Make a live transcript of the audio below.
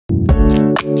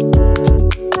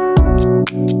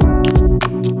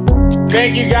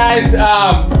Thank you guys,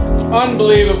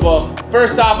 unbelievable.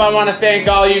 First off, I want to thank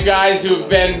all you guys who have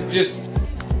been just,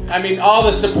 all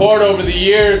the support over the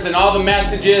years and all the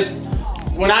messages.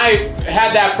 When I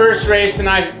had that first race and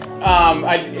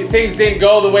things didn't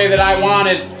go the way that I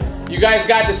wanted, you guys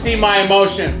got to see my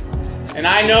emotion. And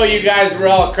I know you guys were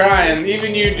all crying,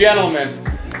 even you gentlemen.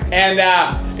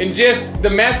 And just the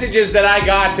messages that I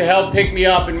got to help pick me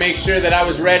up and make sure that I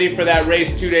was ready for that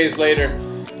race 2 days later.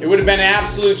 It would have been an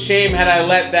absolute shame had I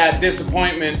let that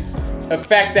disappointment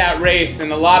affect that race,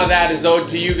 and a lot of that is owed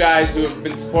to you guys who have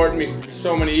been supporting me for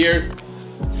so many years.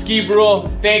 Ski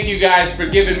Brule, thank you guys for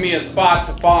giving me a spot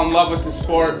to fall in love with the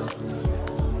sport.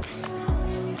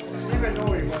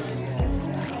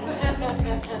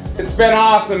 It's been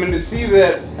awesome, and to see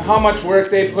that how much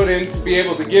work they put in to be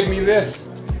able to give me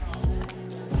this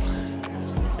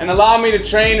and allow me to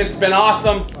train, it's been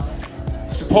awesome.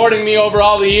 Supporting me over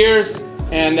all the years,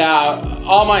 and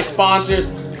all my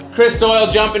sponsors, Krist Oil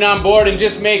jumping on board and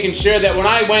just making sure that when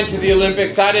I went to the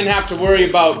Olympics, I didn't have to worry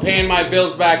about paying my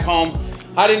bills back home.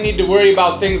 I didn't need to worry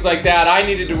about things like that. I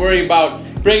needed to worry about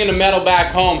bringing a medal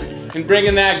back home and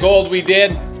bringing that gold we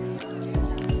did.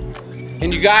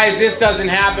 And you guys, this doesn't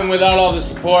happen without all the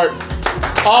support.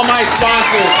 All my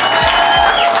sponsors,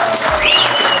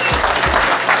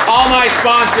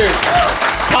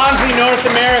 Ponzi North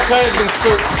America has been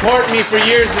supporting me for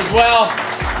years as well.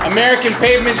 American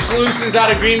Pavement Solutions out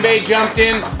of Green Bay jumped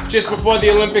in just before the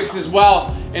Olympics as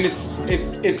well. And it's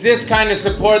this kind of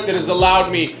support that has allowed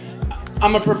me.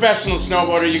 I'm a professional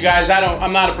snowboarder, you guys.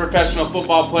 I'm not a professional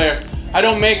football player. I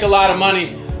don't make a lot of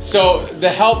money. So the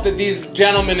help that these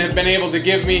gentlemen have been able to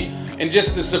give me and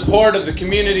just the support of the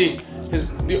community is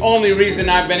the only reason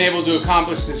I've been able to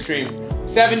accomplish this dream.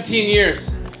 17 years.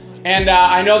 And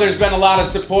I know there's been a lot of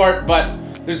support, but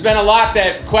there's been a lot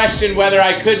that questioned whether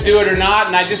I could do it or not.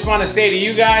 And I just want to say to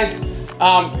you guys,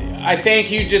 I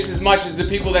thank you just as much as the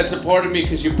people that supported me,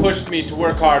 because you pushed me to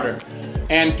work harder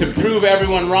and to prove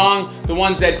everyone wrong, the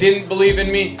ones that didn't believe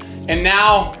in me. And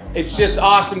now it's just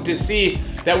awesome to see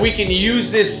that we can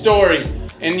use this story.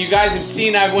 And you guys have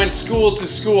seen I went school to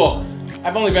school.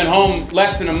 I've only been home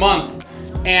less than a month,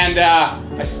 and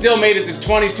I still made it to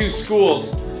 22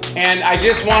 schools. And I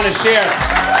just want to share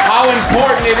how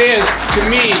important it is to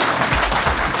me.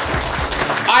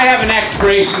 I have an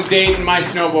expiration date in my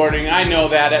snowboarding. I know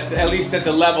that, at least at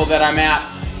the level that I'm at.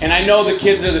 And I know the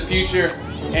kids are the future.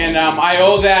 And I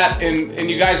owe that. And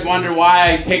you guys wonder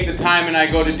why I take the time and I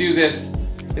go to do this.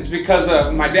 It's because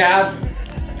of my dad,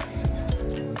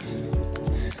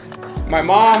 my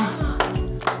mom,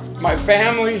 my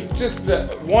family, just the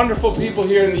wonderful people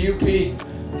here in the UP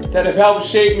that have helped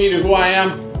shape me to who I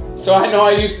am. So I know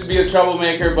I used to be a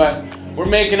troublemaker, but we're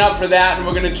making up for that, and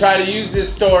we're going to try to use this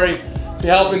story to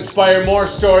help inspire more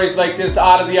stories like this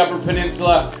out of the Upper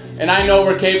Peninsula, and I know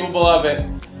we're capable of it.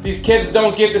 These kids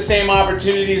don't get the same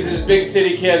opportunities as big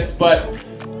city kids, but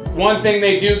one thing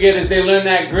they do get is they learn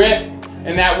that grit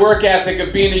and that work ethic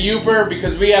of being a Youper,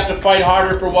 because we have to fight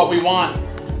harder for what we want.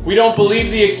 We don't believe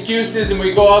the excuses, and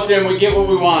we go out there and we get what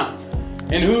we want.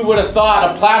 And who would have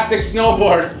thought a plastic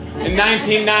snowboard in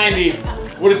 1990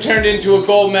 would have turned into a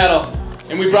gold medal,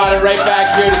 and we brought it right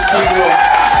back here to Ski Brule.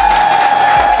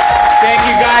 Thank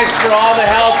you guys for all the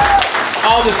help,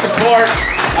 all the support.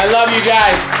 I love you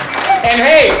guys. And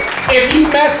hey, if you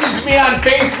message me on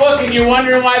Facebook and you're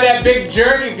wondering why that big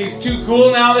jerk, if he's too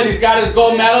cool now that he's got his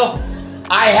gold medal,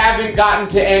 I haven't gotten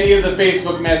to any of the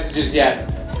Facebook messages yet,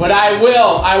 but I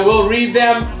will read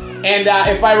them, and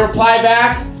if I reply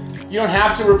back, you don't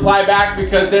have to reply back,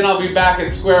 because then I'll be back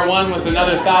at square one with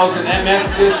another 1,000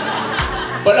 messages.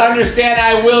 But understand,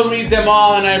 I will read them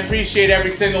all, and I appreciate every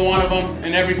single one of them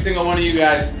and every single one of you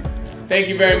guys. Thank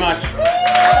you very much.